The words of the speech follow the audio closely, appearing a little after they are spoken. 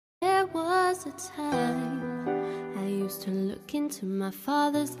was a time I used to look into my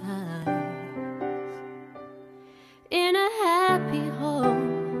father's eyes. In a happy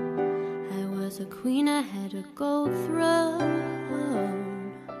home, I was a queen, I had a gold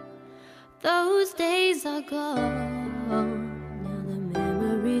throne. Those days are gone, now the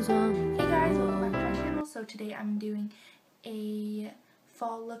memories on. Hey guys, welcome back to my channel. So today I'm doing a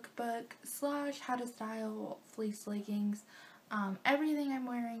fall lookbook / how to style fleece leggings. Everything I'm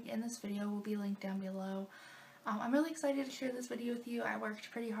wearing in this video will be linked down below. I'm really excited to share this video with you. I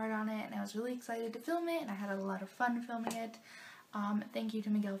worked pretty hard on it and I was really excited to film it, and I had a lot of fun filming it. Thank you to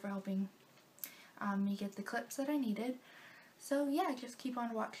Miguel for helping me get the clips that I needed. So yeah, just keep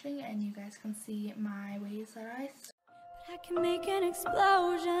on watching and you guys can see my ways that I can make an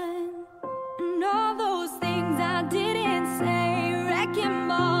explosion, and all those things I didn't say, wrecking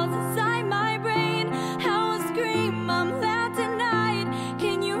balls inside my brain. How I scream, I'm loud tonight.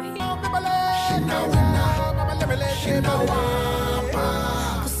 Can you hear?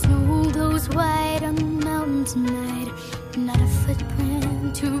 The snow goes white on the mountain tonight, not a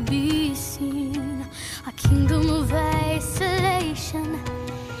footprint to be seen. A kingdom of isolation,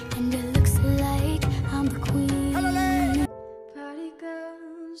 and it looks like I'm the queen. Party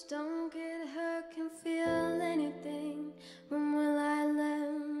girls, don't get hurt, can feel anything. When will I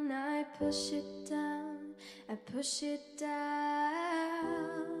learn? I push it down, I push it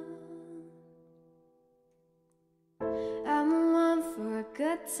down. I'm the one for a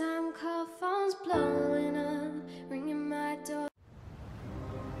good time, call phones blowing up, ringing my door.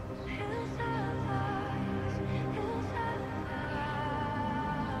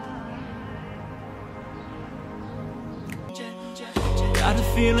 Got a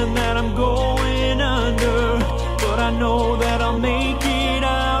feeling that I'm going under, but I know that I'll make it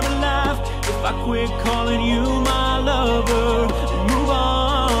out alive if I quit calling you my lover and move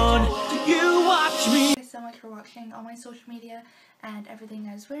on. You watch me. Thank you so much for watching. All my social media and everything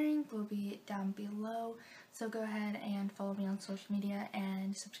I was wearing will be down below, so go ahead and follow me on social media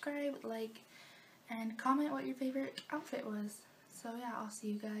and subscribe, like, and comment what your favorite outfit was. So yeah, I'll see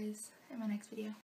you guys in my next video.